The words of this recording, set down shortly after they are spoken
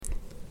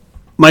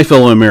My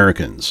fellow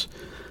Americans,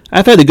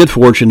 I've had the good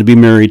fortune to be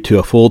married to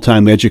a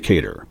full-time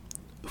educator.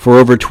 For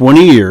over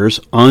 20 years,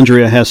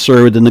 Andrea has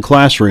served in the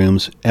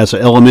classrooms as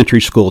an elementary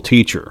school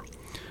teacher.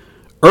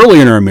 Early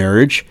in our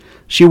marriage,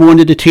 she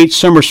wanted to teach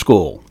summer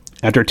school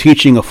after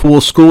teaching a full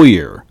school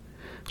year.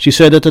 She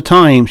said at the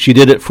time she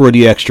did it for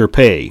the extra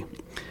pay.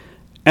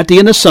 At the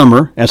end of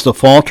summer, as the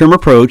fall term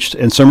approached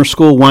and summer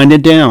school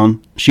winded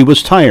down, she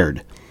was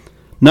tired,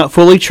 not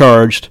fully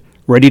charged,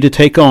 ready to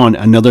take on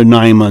another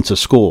 9 months of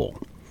school.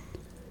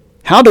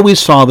 How do we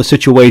solve a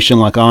situation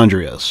like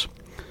Andrea's?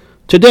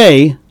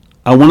 Today,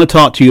 I want to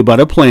talk to you about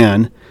a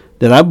plan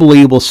that I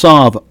believe will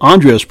solve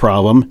Andrea's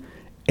problem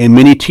and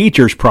many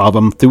teachers'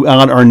 problem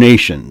throughout our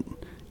nation.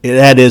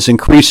 That is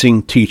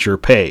increasing teacher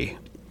pay.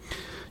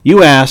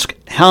 You ask,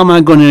 how am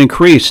I going to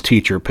increase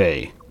teacher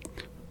pay?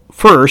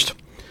 First,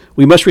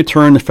 we must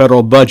return the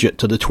federal budget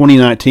to the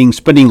 2019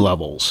 spending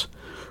levels,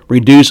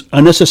 reduce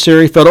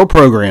unnecessary federal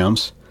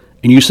programs,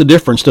 and use the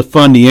difference to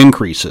fund the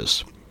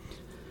increases.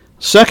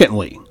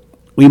 Secondly,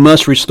 we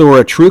must restore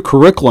a true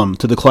curriculum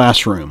to the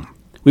classroom.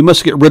 We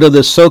must get rid of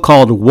this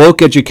so-called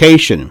woke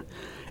education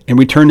and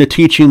return to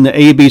teaching the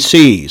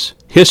ABCs,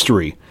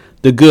 history,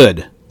 the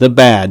good, the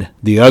bad,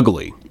 the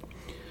ugly.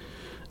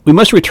 We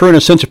must return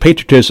a sense of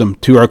patriotism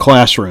to our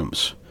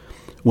classrooms.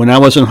 When I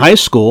was in high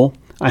school,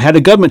 I had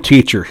a government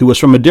teacher who was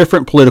from a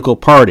different political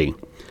party,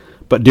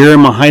 but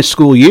during my high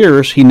school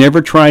years, he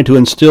never tried to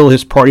instill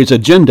his party's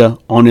agenda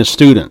on his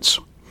students.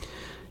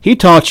 He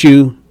taught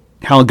you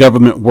how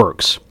government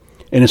works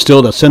and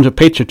instilled a sense of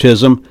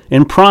patriotism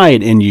and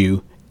pride in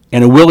you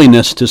and a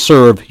willingness to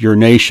serve your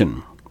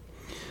nation.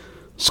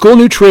 School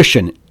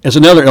nutrition is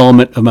another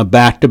element of my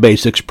Back to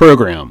Basics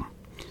program.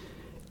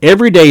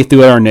 Every day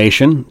throughout our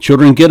nation,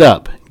 children get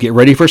up, get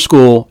ready for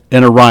school,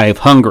 and arrive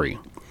hungry.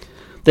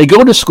 They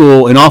go to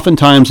school and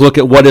oftentimes look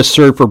at what is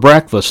served for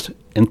breakfast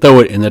and throw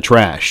it in the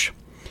trash.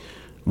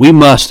 We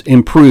must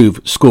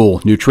improve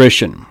school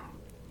nutrition.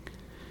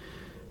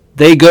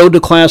 They go to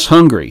class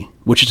hungry,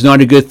 which is not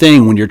a good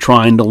thing when you're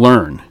trying to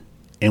learn,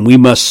 and we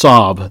must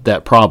solve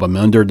that problem.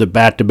 Under the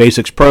Back to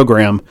Basics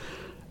program,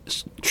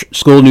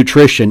 school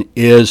nutrition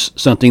is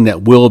something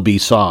that will be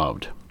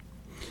solved.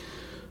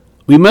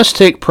 We must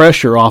take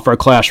pressure off our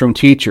classroom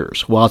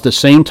teachers while at the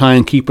same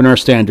time keeping our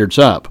standards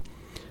up.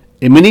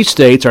 In many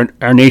states,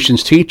 our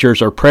nation's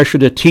teachers are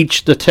pressured to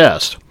teach the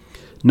test,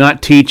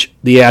 not teach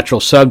the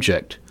actual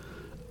subject.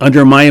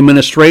 Under my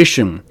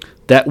administration,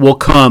 that will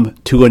come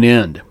to an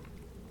end.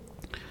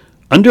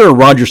 Under a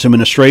Rogers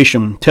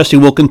administration,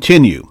 testing will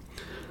continue,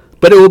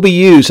 but it will be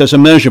used as a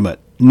measurement,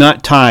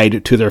 not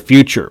tied to their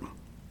future.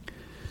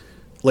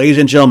 Ladies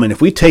and gentlemen, if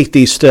we take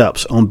these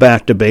steps on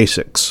Back to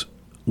Basics,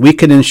 we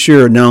can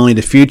ensure not only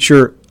the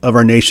future of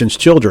our nation's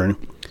children,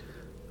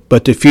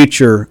 but the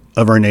future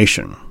of our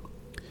nation.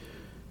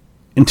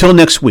 Until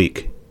next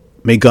week,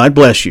 may God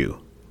bless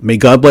you, may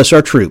God bless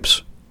our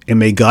troops, and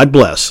may God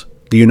bless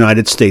the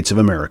United States of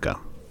America.